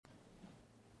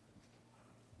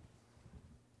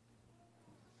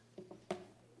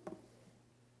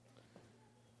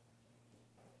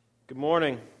Good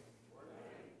morning.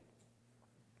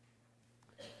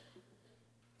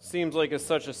 Seems like it's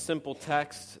such a simple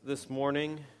text this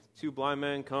morning. Two blind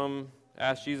men come,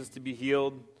 ask Jesus to be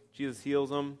healed. Jesus heals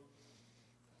them.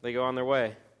 They go on their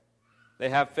way. They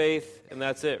have faith, and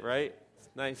that's it, right? It's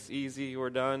nice, easy, we're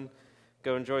done.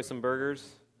 Go enjoy some burgers.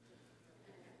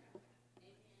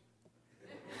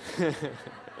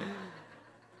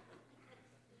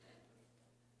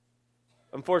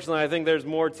 Unfortunately, I think there's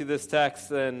more to this text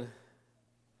than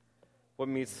what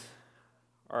meets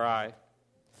our eye.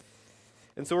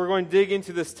 And so we're going to dig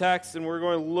into this text, and we're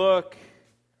going to look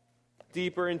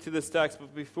deeper into this text.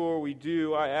 But before we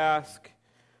do, I ask,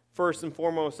 first and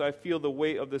foremost, I feel the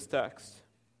weight of this text.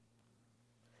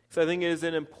 Because I think it is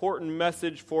an important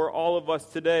message for all of us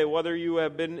today, whether you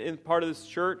have been in part of this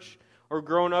church or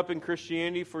grown up in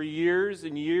Christianity for years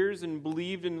and years and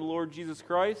believed in the Lord Jesus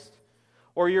Christ,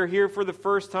 or you're here for the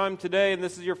first time today and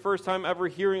this is your first time ever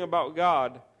hearing about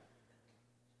God.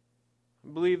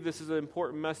 I believe this is an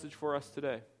important message for us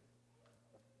today.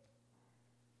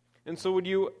 And so would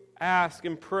you ask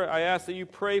and pray? I ask that you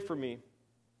pray for me.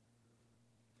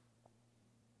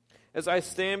 As I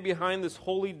stand behind this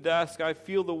holy desk, I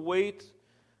feel the weight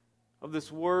of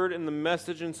this word and the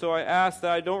message, and so I ask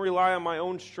that I don't rely on my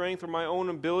own strength or my own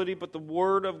ability, but the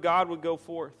word of God would go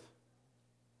forth.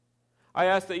 I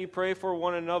ask that you pray for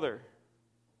one another,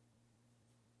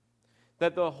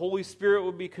 that the Holy Spirit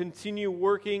will continue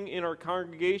working in our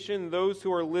congregation, those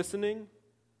who are listening,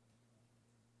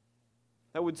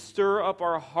 that would stir up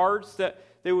our hearts, that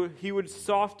He would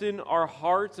soften our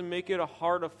hearts and make it a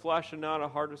heart of flesh and not a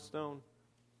heart of stone.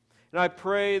 And I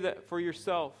pray that for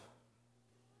yourself,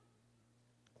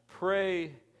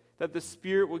 pray that the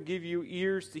Spirit will give you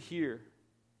ears to hear,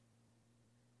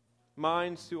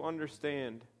 minds to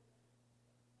understand,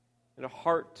 and a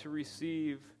heart to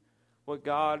receive what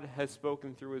God has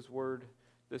spoken through His Word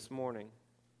this morning.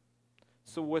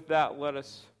 So with that, let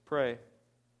us pray.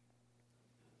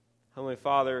 Heavenly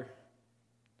Father,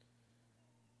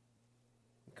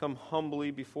 we come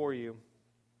humbly before you.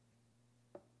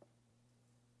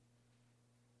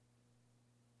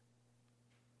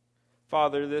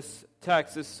 Father, this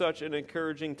text is such an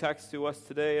encouraging text to us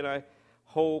today, and I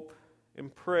hope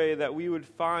and pray that we would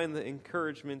find the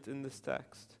encouragement in this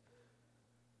text.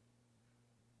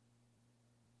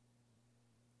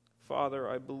 Father,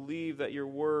 I believe that your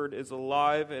word is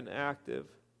alive and active.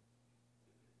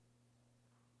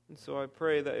 And so I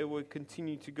pray that it would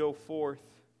continue to go forth.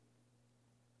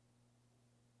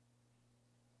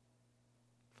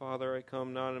 Father, I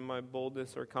come not in my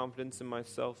boldness or confidence in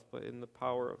myself, but in the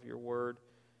power of your word.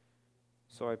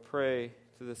 So I pray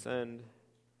to this end.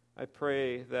 I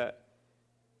pray that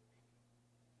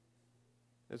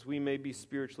as we may be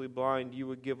spiritually blind, you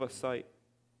would give us sight.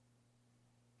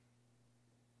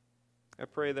 I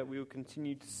pray that we would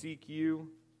continue to seek you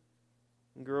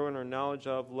and grow in our knowledge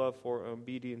of, love for, and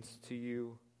obedience to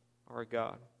you, our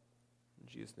God. In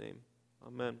Jesus' name,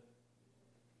 amen.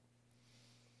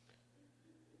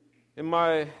 In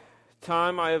my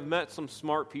time, I have met some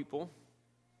smart people.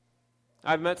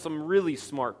 I've met some really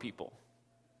smart people.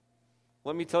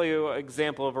 Let me tell you an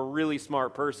example of a really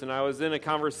smart person. I was in a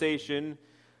conversation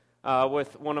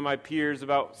with one of my peers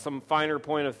about some finer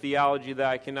point of theology that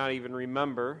I cannot even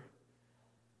remember.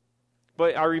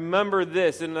 But I remember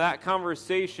this, in that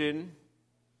conversation,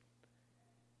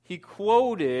 he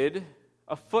quoted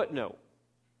a footnote.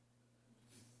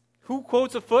 Who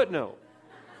quotes a footnote?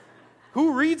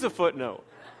 Who reads a footnote?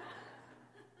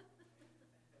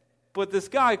 But this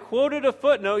guy quoted a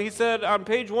footnote. He said on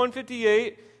page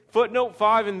 158, footnote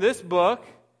 5 in this book,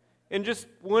 and just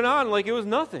went on like it was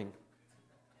nothing.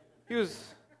 He was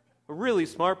a really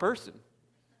smart person.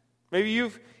 Maybe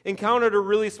you've encountered a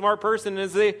really smart person, and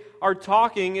as they are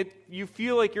talking, you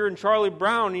feel like you're in Charlie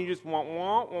Brown, and you just want.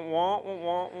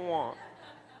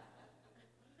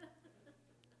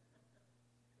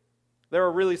 There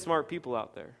are really smart people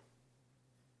out there.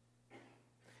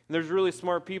 And there's really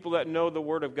smart people that know the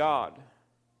Word of God.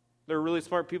 There are really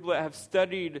smart people that have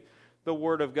studied the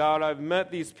Word of God. I've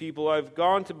met these people. I've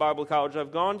gone to Bible college.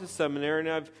 I've gone to seminary, and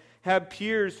I've had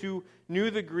peers who knew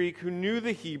the Greek, who knew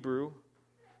the Hebrew,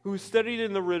 who studied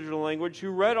in the original language, who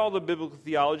read all the biblical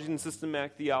theologies and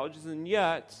systematic theologies, and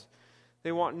yet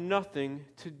they want nothing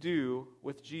to do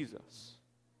with Jesus.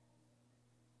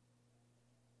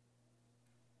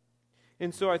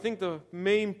 And so I think the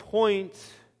main point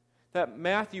that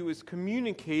Matthew is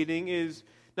communicating is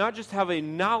not just have a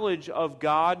knowledge of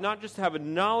God, not just have a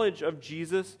knowledge of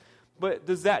Jesus, but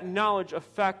does that knowledge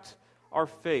affect our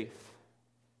faith?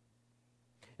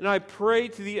 And I pray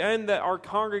to the end that our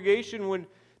congregation would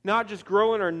not just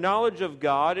grow in our knowledge of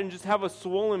God and just have a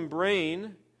swollen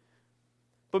brain,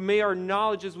 but may our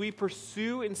knowledge, as we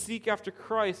pursue and seek after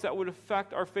Christ, that would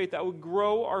affect our faith, that would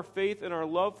grow our faith and our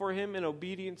love for Him and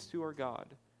obedience to our God.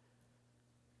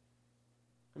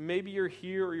 And maybe you're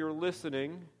here or you're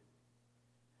listening.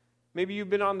 Maybe you've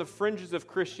been on the fringes of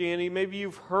Christianity. Maybe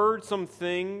you've heard some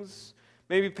things,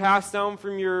 maybe passed down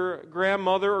from your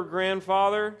grandmother or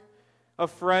grandfather, a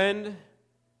friend.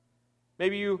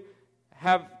 Maybe you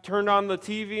have turned on the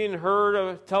TV and heard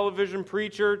a television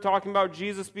preacher talking about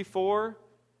Jesus before.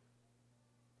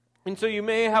 And so you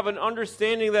may have an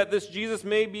understanding that this Jesus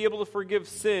may be able to forgive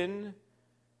sin.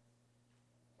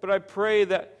 But I pray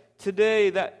that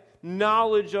today that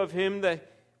knowledge of Him, that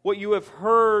what you have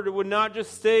heard would not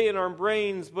just stay in our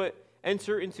brains, but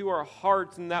enter into our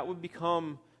hearts, and that would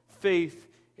become faith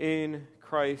in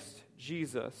Christ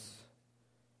Jesus.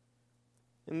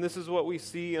 And this is what we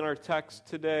see in our text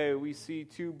today. We see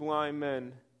two blind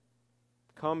men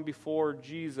come before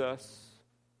Jesus.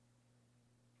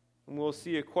 And we'll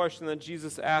see a question that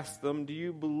Jesus asked them, do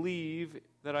you believe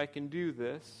that I can do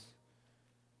this?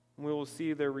 And we will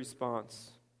see their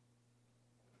response.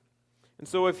 And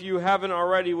so if you haven't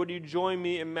already, would you join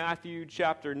me in Matthew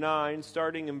chapter 9,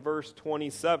 starting in verse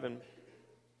 27.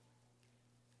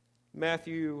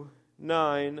 Matthew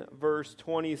 9, verse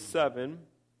 27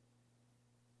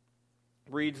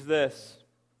 reads this.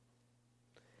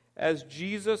 As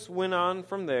Jesus went on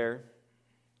from there,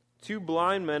 two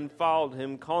blind men followed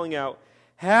him, calling out,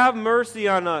 "Have mercy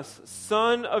on us,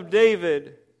 Son of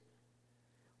David."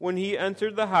 When he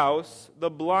entered the house, the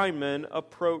blind men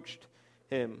approached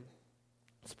him.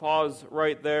 Let's pause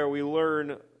right there. We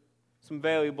learn some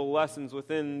valuable lessons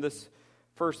within this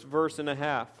first verse and a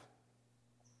half.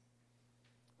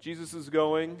 Jesus is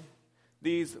going.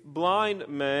 These blind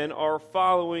men are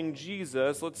following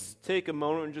Jesus. Let's take a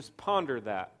moment and just ponder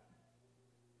that.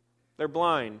 They're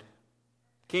blind.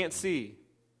 Can't see.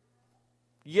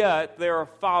 Yet they are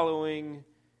following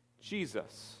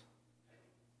Jesus.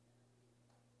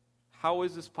 How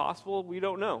is this possible? We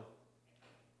don't know.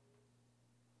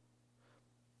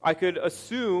 I could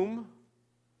assume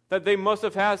that they must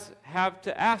have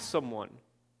to ask someone.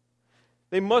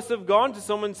 They must have gone to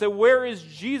someone and said, "Where is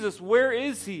Jesus? Where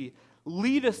is He?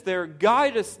 Lead us there.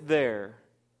 Guide us there."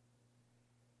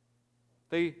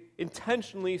 They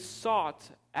intentionally sought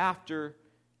after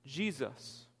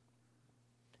Jesus.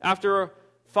 After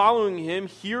following Him,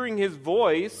 hearing His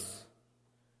voice,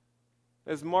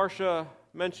 as Marcia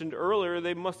mentioned earlier,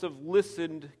 they must have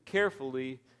listened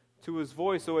carefully to His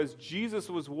voice. So as Jesus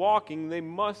was walking, they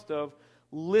must have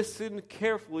listened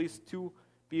carefully to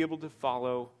be able to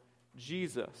follow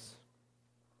Jesus.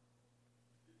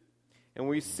 And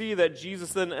we see that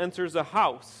Jesus then enters a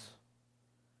house.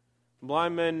 The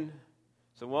blind men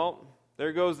said, "Well,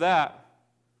 there goes that.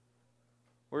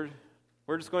 We're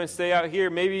just going to stay out here.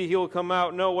 Maybe He'll come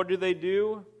out." No, what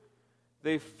do?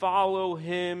 They follow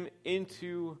Him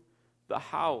into the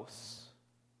house.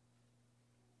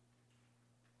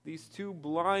 These two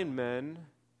blind men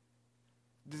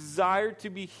desire to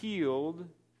be healed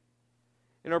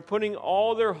and are putting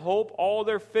all their hope, all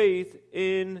their faith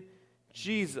in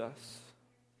Jesus.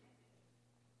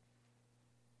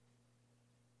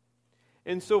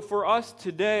 And so for us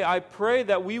today, I pray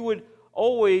that we would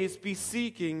always be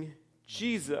seeking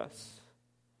Jesus.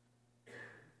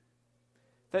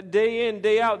 That day in,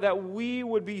 day out, that we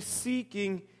would be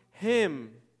seeking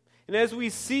Him. And as we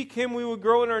seek Him, we would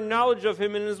grow in our knowledge of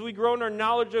Him. And as we grow in our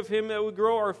knowledge of Him, that would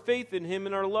grow our faith in Him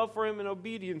and our love for Him and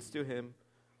obedience to Him.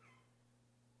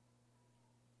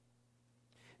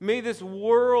 May this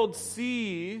world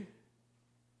see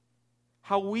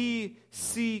how we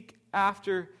seek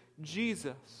after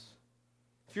Jesus.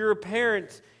 If you're a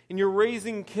parent and you're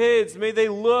raising kids, may they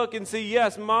look and say,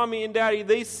 "Yes, Mommy and Daddy,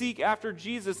 they seek after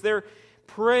Jesus. They're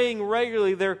praying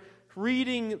regularly. They're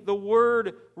reading the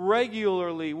Word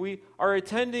regularly. We are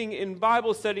attending in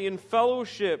Bible study and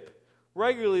fellowship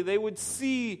regularly." They would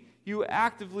see you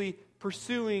actively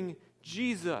pursuing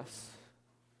Jesus.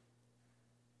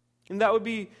 And that would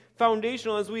be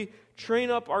foundational as we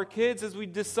train up our kids, as we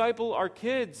disciple our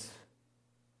kids.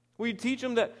 We teach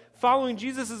them that following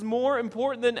Jesus is more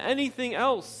important than anything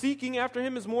else. Seeking after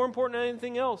Him is more important than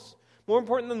anything else. More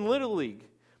important than Little League.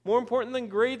 More important than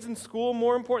grades in school.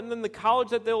 More important than the college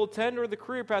that they'll attend or the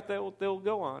career path that they'll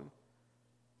go on.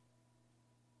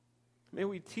 May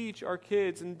we teach our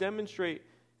kids and demonstrate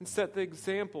and set the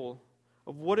example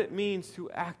of what it means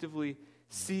to actively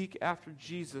seek after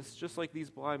Jesus, just like these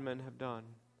blind men have done.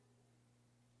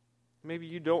 Maybe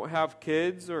you don't have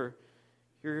kids, or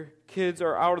your kids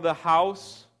are out of the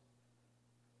house.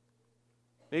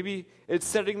 Maybe it's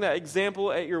setting that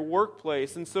example at your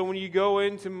workplace. And so when you go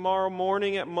in tomorrow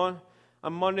morning on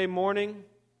Monday morning,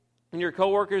 and your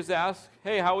coworkers ask,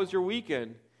 hey, how was your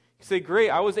weekend? You say, great,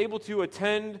 I was able to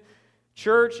attend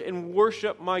church and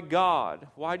worship my God.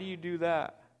 Why do you do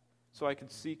that? So I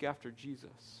could seek after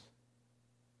Jesus.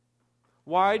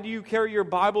 Why do you carry your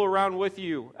Bible around with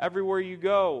you everywhere you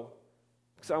go?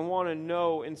 Because I want to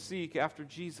know and seek after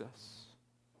Jesus.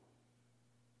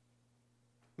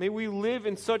 May we live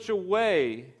in such a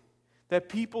way that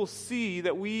people see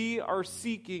that we are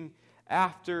seeking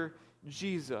after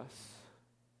Jesus.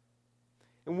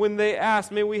 And when they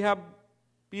ask, may we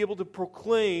be able to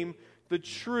proclaim the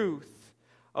truth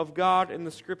of God in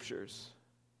the Scriptures.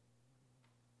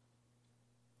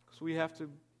 Because we have to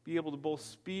be able to both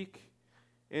speak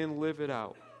and live it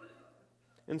out.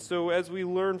 And so as we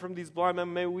learn from these blind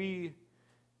men, may we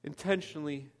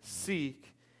intentionally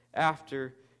seek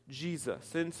after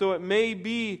Jesus. And so it may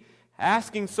be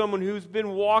asking someone who's been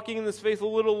walking in this faith a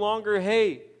little longer,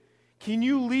 hey, can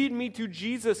you lead me to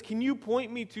Jesus? Can you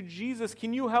point me to Jesus?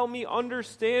 Can you help me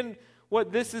understand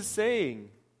what this is saying?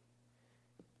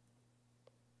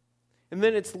 And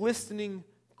then it's listening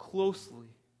closely.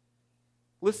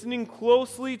 Listening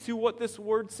closely to what this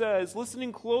word says.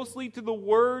 Listening closely to the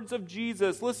words of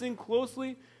Jesus. Listening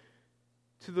closely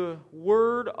to the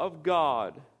Word of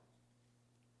God.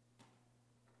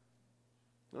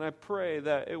 And I pray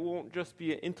that it won't just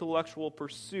be an intellectual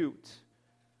pursuit,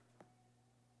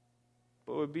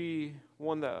 but would be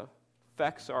one that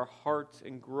affects our hearts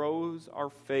and grows our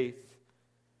faith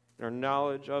and our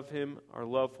knowledge of Him, our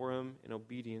love for Him, and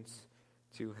obedience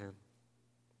to Him.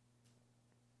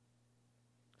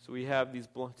 So we have these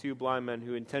two blind men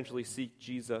who intentionally seek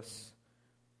Jesus.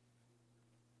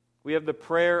 We have the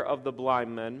prayer of the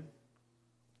blind men,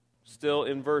 still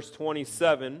in verse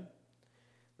 27.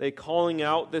 They calling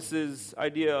out, this is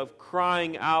idea of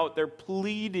crying out. They're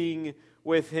pleading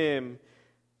with Him.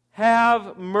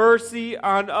 Have mercy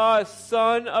on us,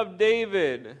 Son of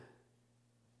David.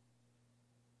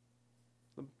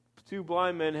 The two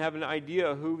blind men have an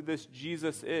idea who this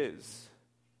Jesus is.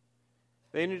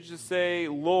 They didn't just say,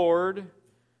 Lord,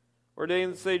 or they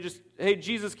didn't say just, hey,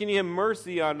 Jesus, can you have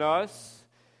mercy on us?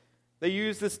 They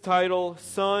use this title,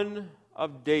 Son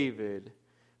of David.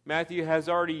 Matthew has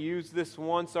already used this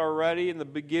once already in the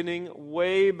beginning,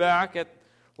 way back at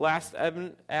last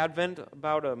Advent,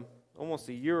 about almost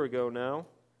a year ago now.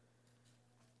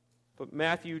 But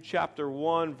Matthew chapter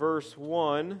 1, verse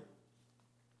 1,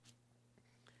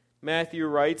 Matthew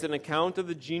writes, an account of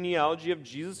the genealogy of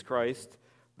Jesus Christ,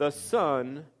 the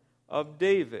Son of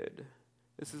David.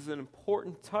 This is an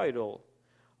important title.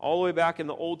 All the way back in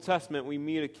the Old Testament, we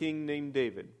meet a king named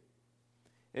David.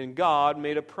 And God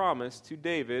made a promise to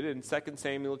David in 2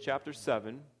 Samuel chapter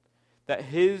 7 that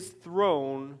his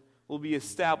throne will be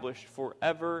established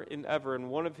forever and ever, and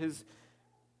one of his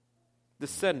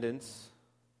descendants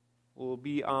will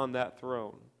be on that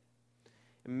throne.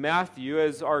 In Matthew,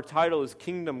 as our title is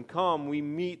Kingdom Come, we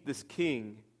meet this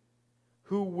king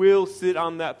who will sit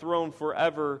on that throne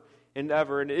forever and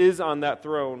ever, and is on that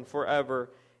throne forever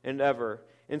and ever.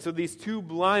 And so these two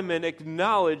blind men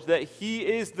acknowledge that He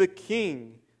is the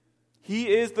King. He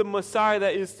is the Messiah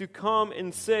that is to come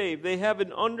and save. They have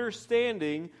an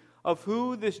understanding of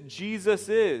who this Jesus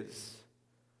is.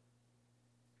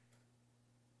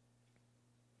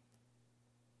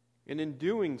 And in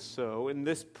doing so, in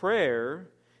this prayer,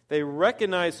 they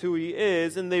recognize who He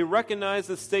is, and they recognize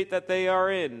the state that they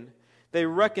are in. They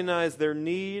recognize their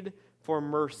need for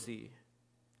mercy.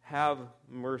 Have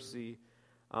mercy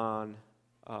on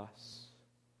us.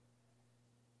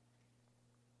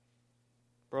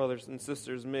 Brothers and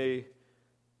sisters, may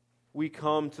we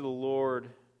come to the Lord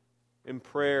in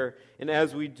prayer, and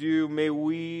as we do, may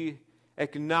we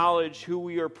acknowledge who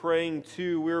we are praying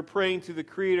to. We are praying to the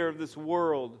Creator of this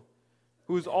world,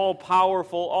 who is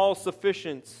all-powerful,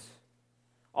 all-sufficient,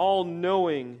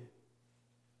 all-knowing,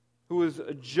 who is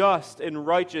just and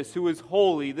righteous, who is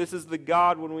holy. This is the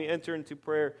God, when we enter into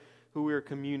prayer, who we are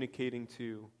communicating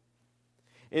to.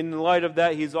 In light of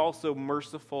that, He's also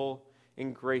merciful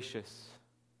and gracious,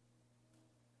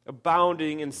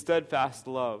 abounding in steadfast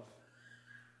love.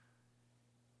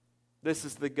 This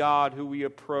is the God who we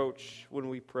approach when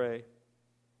we pray.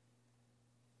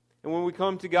 And when we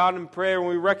come to God in prayer,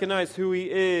 when we recognize who He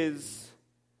is,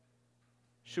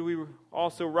 should we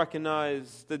also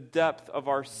recognize the depth of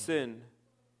our sin,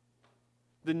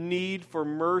 the need for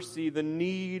mercy, the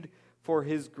need for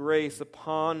His grace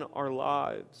upon our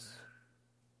lives.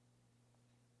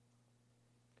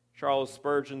 Charles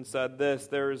Spurgeon said this,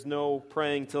 there is no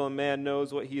praying till a man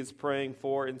knows what he is praying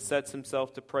for and sets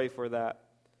himself to pray for that.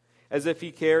 as if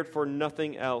he cared for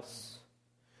nothing else.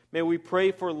 May we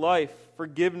pray for life,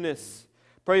 forgiveness,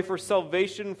 pray for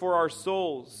salvation for our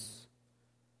souls.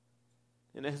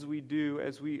 And as we do,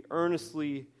 as we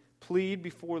earnestly plead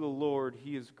before the Lord,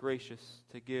 he is gracious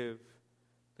to give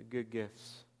the good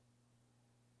gifts.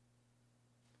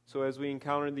 So as we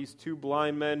encounter these two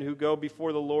blind men who go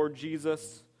before the Lord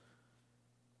Jesus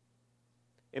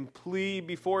and plead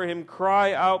before him,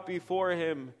 cry out before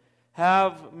him,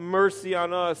 have mercy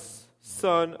on us,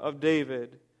 Son of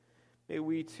David. May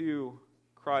we too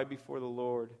cry before the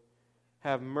Lord,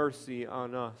 have mercy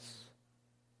on us.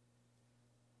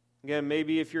 Again,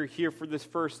 maybe if you're here for this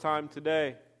first time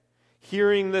today,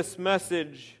 hearing this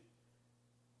message,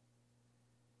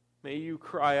 may you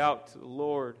cry out to the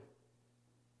Lord.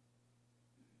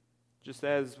 Just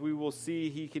as we will see,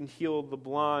 he can heal the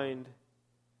blind.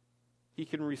 He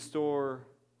can restore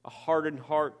a hardened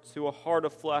heart to a heart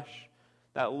of flesh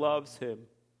that loves him.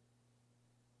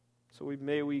 So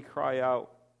may we cry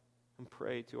out and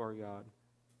pray to our God.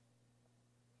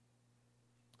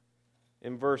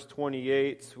 In verse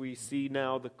 28, we see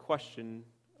now the question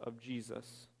of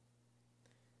Jesus.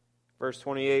 Verse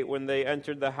 28, when they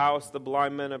entered the house, the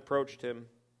blind men approached him.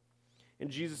 And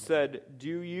Jesus said,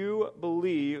 "Do you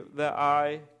believe that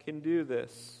I can do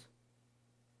this?"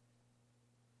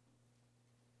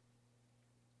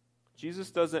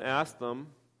 Jesus doesn't ask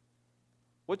them,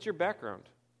 "What's your background?"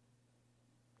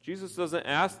 Jesus doesn't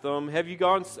ask them, "Have you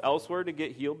gone elsewhere to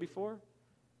get healed before?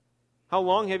 How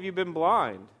long have you been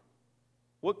blind?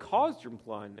 What caused your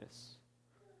blindness?"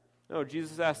 No,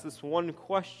 Jesus asks this one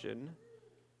question: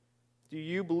 do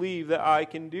you believe that I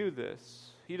can do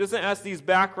this? He doesn't ask these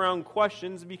background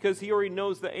questions because he already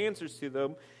knows the answers to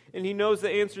them, and he knows the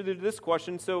answer to this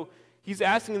question, so he's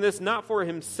asking this not for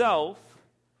himself,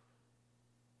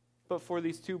 but for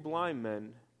these two blind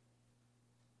men.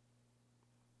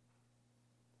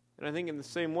 And I think in the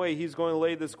same way, he's going to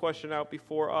lay this question out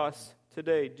before us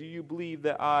today. Do you believe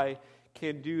that I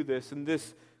can do this? And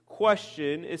this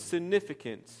question is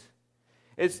significant.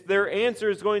 Their answer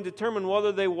is going to determine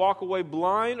whether they walk away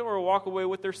blind or walk away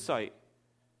with their sight.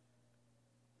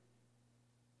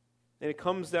 And it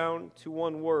comes down to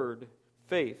one word: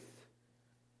 faith.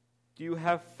 Do you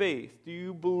have faith? Do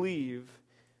you believe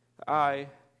I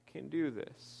can do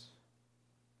this?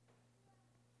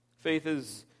 Faith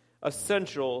is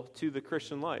essential to the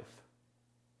Christian life.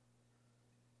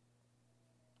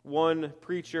 One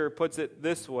preacher puts it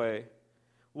this way: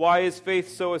 why is faith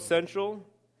so essential?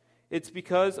 It's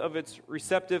because of its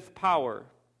receptive power.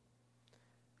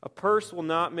 A purse will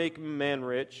not make a man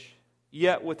rich,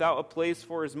 yet without a place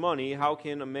for his money, how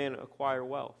can a man acquire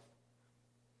wealth?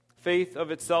 Faith of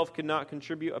itself cannot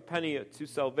contribute a penny to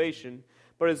salvation,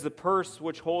 but as the purse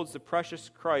which holds the precious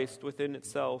Christ within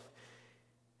itself,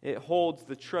 it holds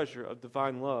the treasure of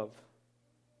divine love.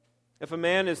 If a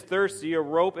man is thirsty, a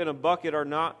rope and a bucket are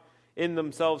not in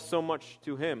themselves so much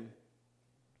to him.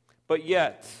 But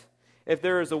yet, if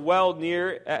there is a well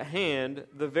near at hand,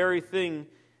 the very thing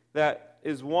that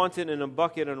is wanted in a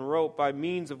bucket and rope by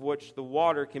means of which the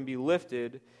water can be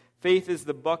lifted, faith is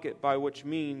the bucket by which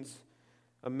means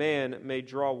a man may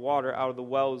draw water out of the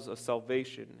wells of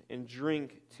salvation and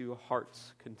drink to a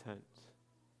heart's content.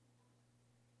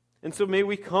 And so may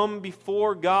we come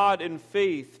before God in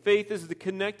faith. Faith is the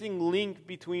connecting link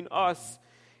between us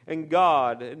and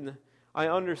God. And I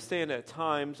understand at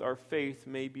times our faith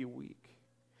may be weak.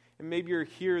 And maybe you're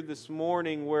here this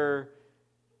morning where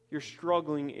you're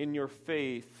struggling in your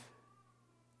faith.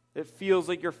 It feels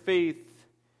like your faith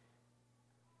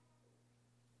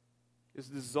is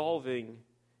dissolving.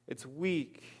 It's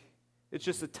weak. It's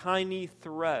just a tiny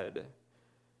thread.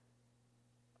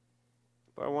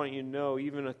 But I want you to know,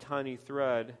 even a tiny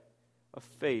thread of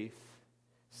faith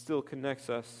still connects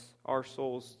us, our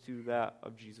souls, to that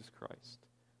of Jesus Christ.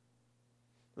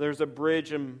 There's a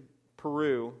bridge in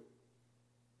Peru.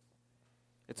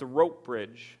 It's a rope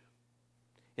bridge.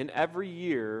 And every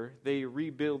year, they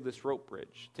rebuild this rope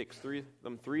bridge. It takes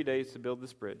them 3 days to build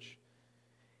this bridge.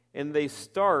 And they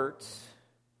start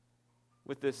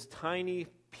with this tiny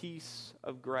piece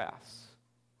of grass.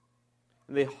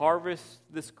 And they harvest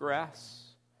this grass.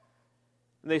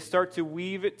 And they start to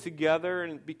weave it together,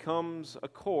 and it becomes a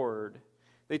cord.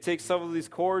 They take some of these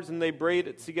cords and they braid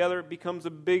it together. It becomes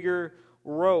a bigger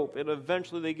rope. And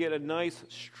eventually they get a nice,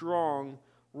 strong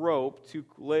rope to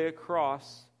lay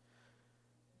across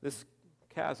this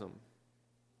chasm.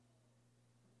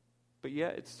 But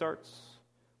yet it starts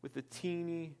with a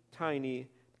teeny tiny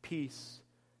piece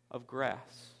of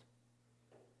grass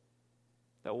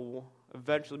that will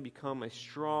eventually become a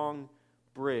strong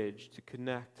bridge to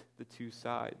connect the two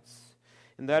sides.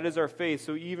 And that is our faith.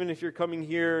 So even if you're coming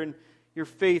here and your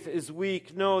faith is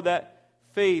weak, know that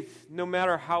faith, no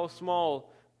matter how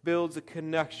small, builds a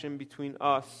connection between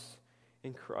us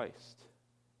and Christ.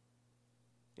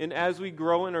 And as we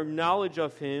grow in our knowledge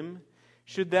of Him,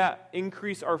 should that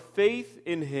increase our faith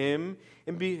in Him,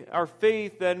 and our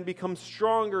faith then becomes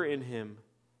stronger in Him.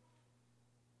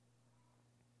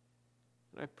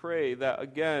 And I pray that,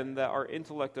 again, that our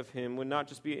intellect of Him would not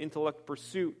just be an intellect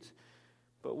pursuit,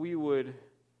 but we would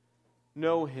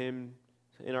know Him,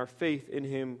 and our faith in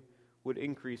Him would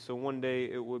increase. So one day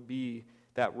it would be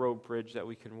that road bridge that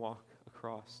we can walk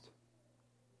across.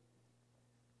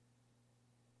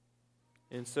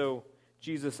 And so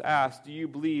Jesus asked, do you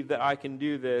believe that I can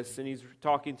do this? And He's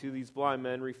talking to these blind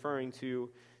men, referring to,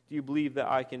 do you believe that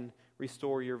I can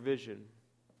restore your vision?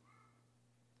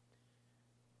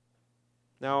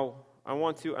 Now, I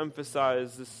want to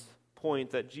emphasize this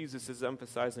point that Jesus is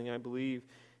emphasizing, I believe.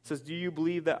 It says, do you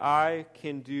believe that I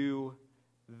can do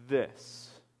this?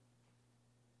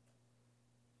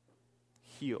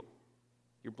 Heal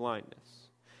your blindness.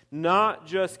 Not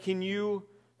just, do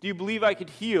you believe I could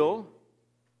heal?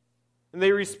 And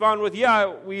they respond with,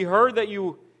 yeah, we heard that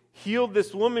you healed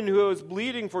this woman who was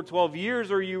bleeding for 12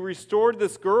 years, or you restored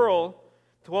this girl,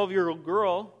 12-year-old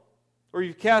girl, or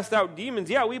you've cast out demons.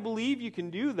 Yeah, we believe you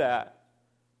can do that.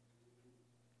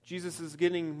 Jesus is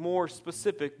getting more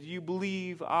specific. Do you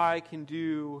believe I can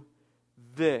do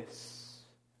this?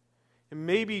 And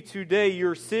maybe today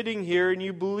you're sitting here and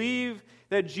you believe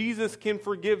that Jesus can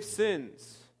forgive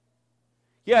sins.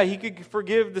 Yeah, He could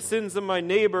forgive the sins of my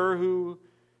neighbor who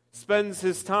spends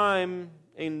his time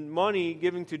and money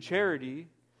giving to charity,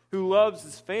 who loves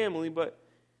his family, but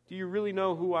do you really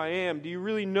know who I am? Do you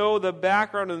really know the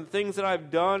background and the things that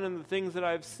I've done and the things that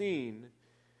I've seen?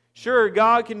 Sure,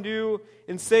 God can do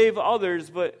and save others,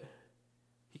 but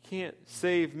He can't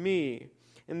save me.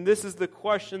 And this is the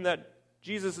question that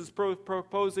Jesus is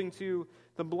proposing to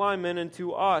the blind men and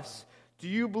to us. Do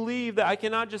you believe that I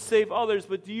cannot just save others,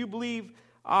 but do you believe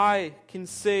I can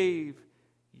save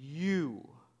you?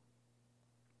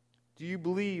 Do you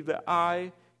believe that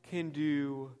I can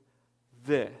do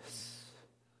this?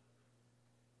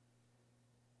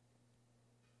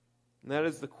 And that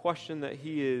is the question that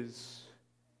He is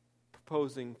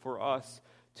proposing for us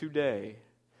today.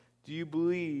 Do you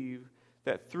believe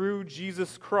that through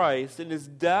Jesus Christ and His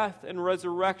death and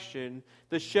resurrection,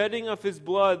 the shedding of His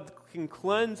blood can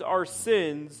cleanse our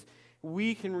sins,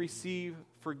 we can receive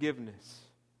forgiveness?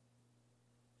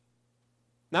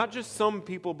 Not just some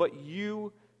people, but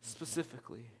you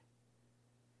specifically.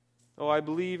 Oh, I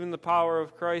believe in the power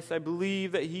of Christ. I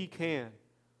believe that He can.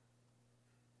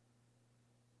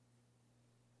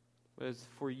 But it's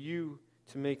for you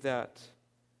to make that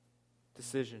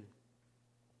decision.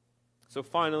 So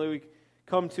finally, we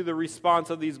come to the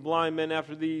response of these blind men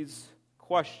after these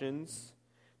questions.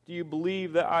 Do you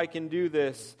believe that I can do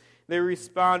this? They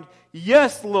respond,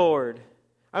 yes, Lord.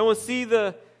 I want to see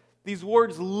these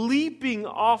words leaping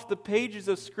off the pages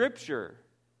of Scripture.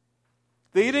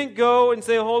 They didn't go and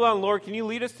say, hold on, Lord, can you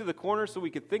lead us to the corner so we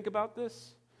could think about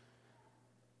this?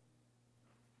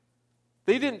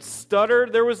 They didn't stutter.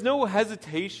 There was no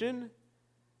hesitation.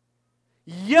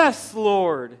 Yes,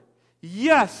 Lord.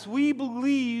 Yes, we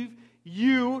believe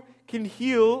you can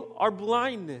heal our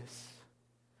blindness.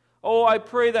 Oh, I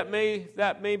pray that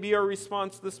may be our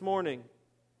response this morning.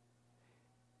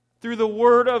 Through the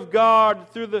Word of God,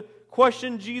 through the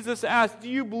question Jesus asked, do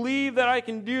you believe that I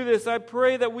can do this? I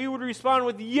pray that we would respond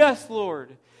with, yes,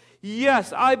 Lord.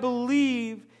 Yes, I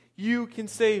believe you can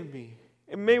save me.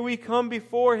 And may we come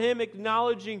before Him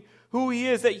acknowledging who He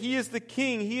is, that He is the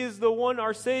King, He is the one,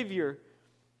 our Savior.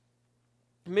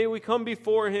 May we come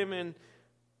before Him and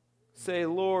say,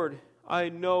 Lord, I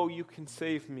know you can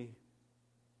save me.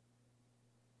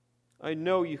 I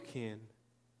know you can.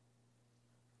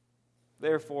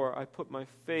 Therefore, I put my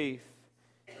faith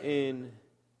in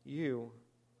you.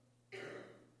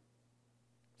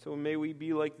 So may we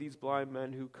be like these blind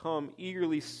men who come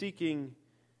eagerly seeking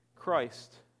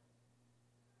Christ.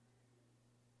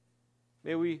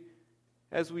 May we,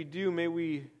 as we do, may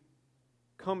we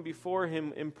come before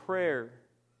Him in prayer,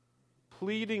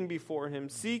 pleading before Him,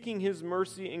 seeking His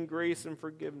mercy and grace and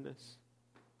forgiveness.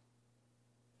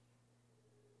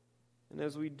 And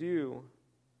as we do,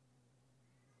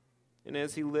 and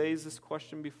as He lays this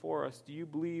question before us, do you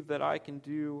believe that I can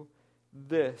do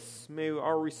this? May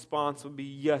our response would be,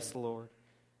 yes, Lord.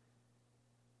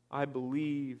 I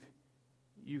believe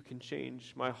you can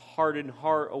change my hardened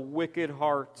heart, a wicked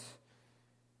heart,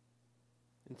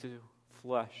 into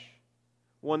flesh.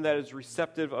 One that is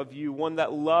receptive of you, one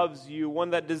that loves you, one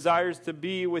that desires to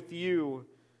be with you.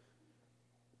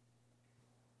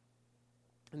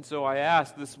 And so I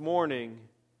ask this morning,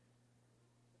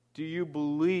 do you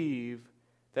believe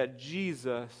that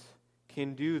Jesus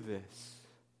can do this?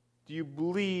 Do you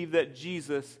believe that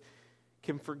Jesus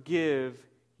can forgive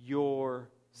your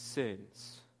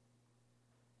sins?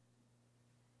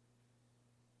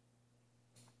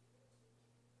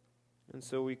 And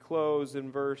so we close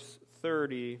in verse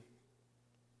 30.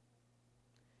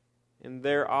 And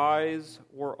their eyes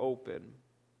were open.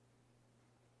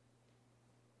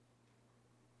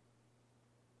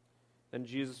 Then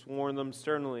Jesus warned them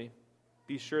sternly,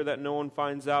 "Be sure that no one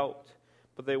finds out."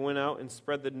 But they went out and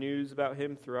spread the news about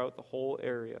him throughout the whole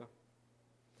area.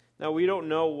 Now we don't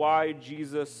know why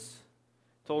Jesus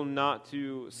told him not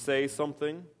to say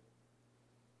something.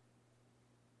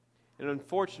 And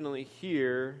unfortunately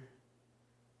here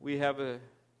we have an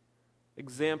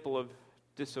example of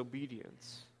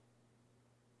disobedience.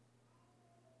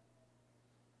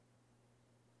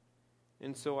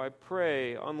 And so I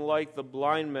pray, unlike the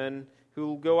blind men who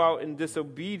will go out in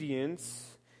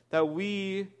disobedience, that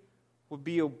we would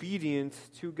be obedient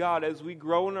to God. As we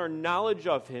grow in our knowledge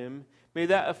of Him, may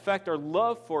that affect our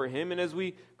love for Him. And as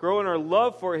we grow in our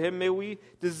love for Him, may we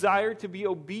desire to be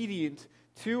obedient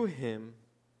to Him.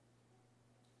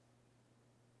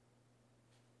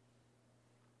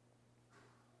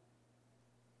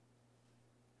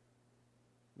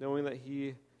 Knowing that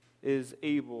He is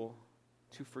able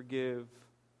to forgive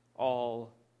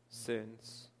all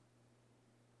sins.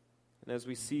 And as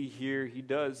we see here, He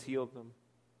does heal them.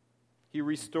 He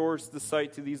restores the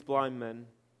sight to these blind men.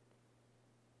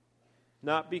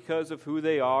 Not because of who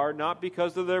they are, not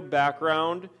because of their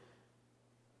background,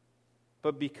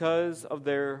 but because of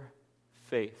their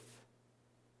faith.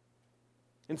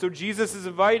 And so Jesus is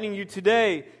inviting you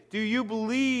today, do you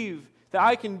believe that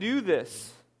I can do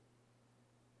this?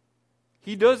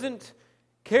 He doesn't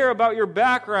care about your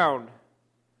background,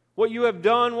 what you have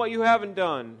done, what you haven't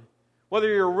done, whether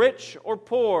you're rich or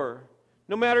poor,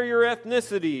 no matter your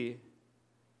ethnicity,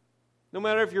 no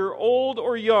matter if you're old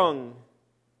or young.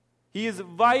 He is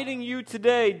inviting you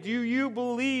today, do you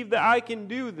believe that I can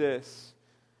do this?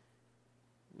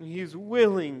 And He's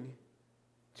willing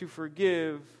to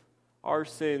forgive our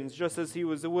sins, just as He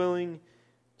was willing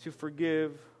to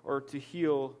forgive or to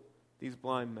heal these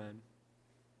blind men.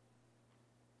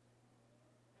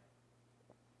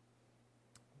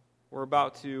 We're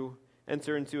about to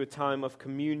enter into a time of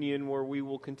communion where we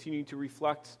will continue to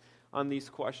reflect on these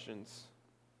questions.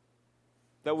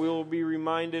 That we will be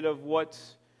reminded of what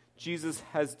Jesus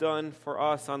has done for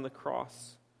us on the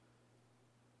cross.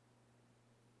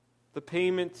 The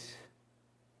payment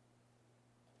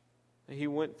that He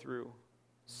went through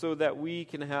so that we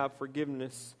can have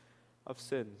forgiveness of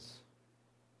sins.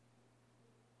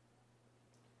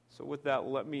 So with that,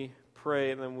 let me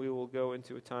pray, and then we will go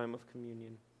into a time of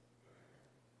communion.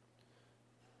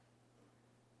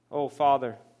 Oh,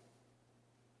 Father,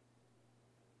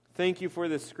 thank You for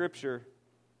this scripture.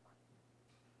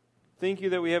 Thank You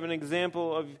that we have an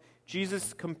example of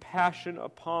Jesus' compassion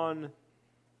upon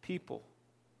people.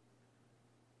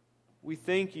 We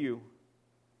thank You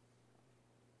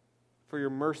for Your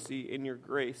mercy and Your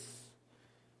grace.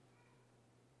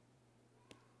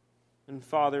 And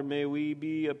Father, may we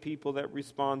be a people that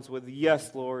responds with,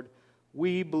 yes, Lord,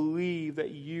 we believe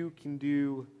that You can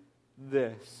do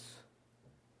this.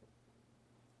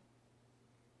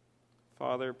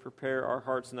 Father, prepare our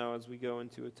hearts now as we go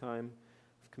into a time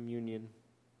of communion.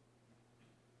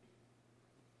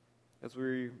 As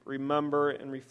we remember and reflect